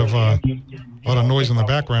right, a lot of noise in the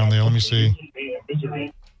background there. Let me see.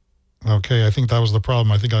 Okay, I think that was the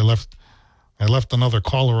problem. I think I left another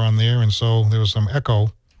caller on there, and so there was some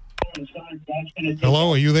echo. Hello,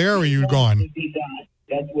 are you there, or are you gone?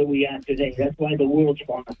 That's where we are today. That's why the world's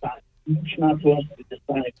falling apart. It's not for us to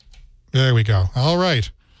decide. There we go. All right,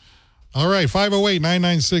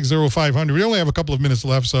 508-996-0500. We only have a couple of minutes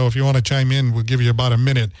left, so if you want to chime in, we'll give you about a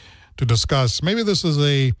minute to discuss. Maybe this is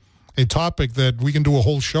a topic that we can do a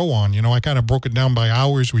whole show on. I kind of broke it down by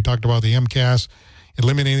hours. We talked about the MCAS,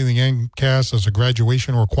 eliminating the MCAS as a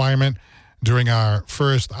graduation requirement during our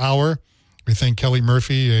first hour. We thank Kelly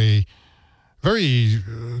Murphy, a very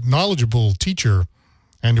knowledgeable teacher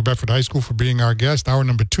at New Bedford High School, for being our guest. Hour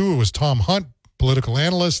number 2 was Tom Hunt, political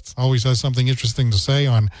analyst, always has something interesting to say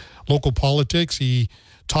on local politics. He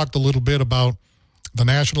talked a little bit about the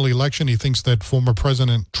national election. He thinks that former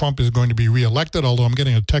President Trump is going to be reelected, although I'm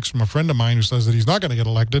getting a text from a friend of mine who says that he's not going to get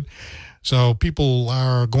elected. So people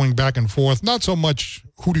are going back and forth. Not so much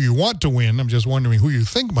who do you want to win. I'm just wondering who you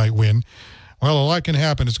think might win. Well, a lot can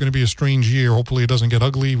happen. It's going to be a strange year. Hopefully it doesn't get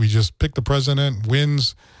ugly. We just pick the president,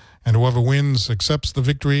 wins, and whoever wins accepts the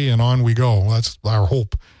victory, and on we go. That's our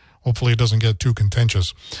hope. Hopefully it doesn't get too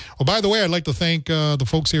contentious. Well, by the way, I'd like to thank the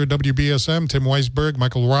folks here at WBSM, Tim Weisberg,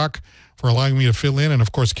 Michael Rock, for allowing me to fill in, and,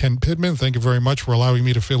 of course, Ken Pittman. Thank you very much for allowing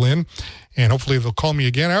me to fill in, and hopefully they'll call me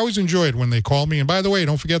again. I always enjoy it when they call me. And, by the way,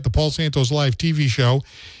 don't forget the Paul Santos Live TV show.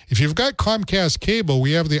 If you've got Comcast Cable,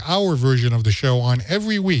 we have the hour version of the show on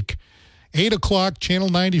every week. 8 o'clock, Channel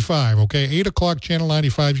 95, okay? 8 o'clock, Channel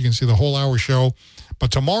 95. You can see the whole hour show.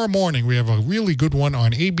 But tomorrow morning, we have a really good one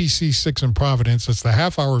on ABC 6 in Providence. It's the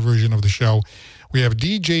half-hour version of the show. We have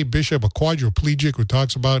DJ Bishop, a quadriplegic, who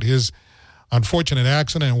talks about his unfortunate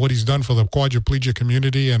accident and what he's done for the quadriplegic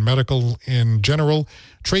community and medical in general.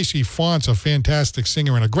 Tracy Fonts, a fantastic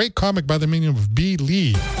singer, and a great comic by the name of B.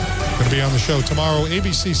 Lee, going to be on the show tomorrow,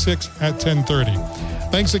 ABC 6 at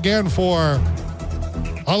 10:30. Thanks again for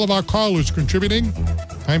all of our callers contributing.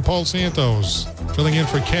 I'm Paul Santos, filling in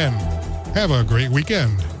for Ken. Have a great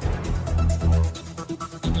weekend.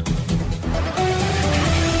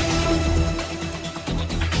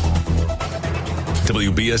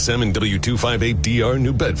 WBSM and W258DR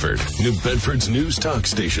New Bedford. New Bedford's news talk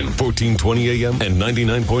station, 1420 AM and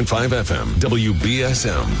 99.5 FM.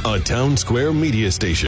 WBSM, a town square media station.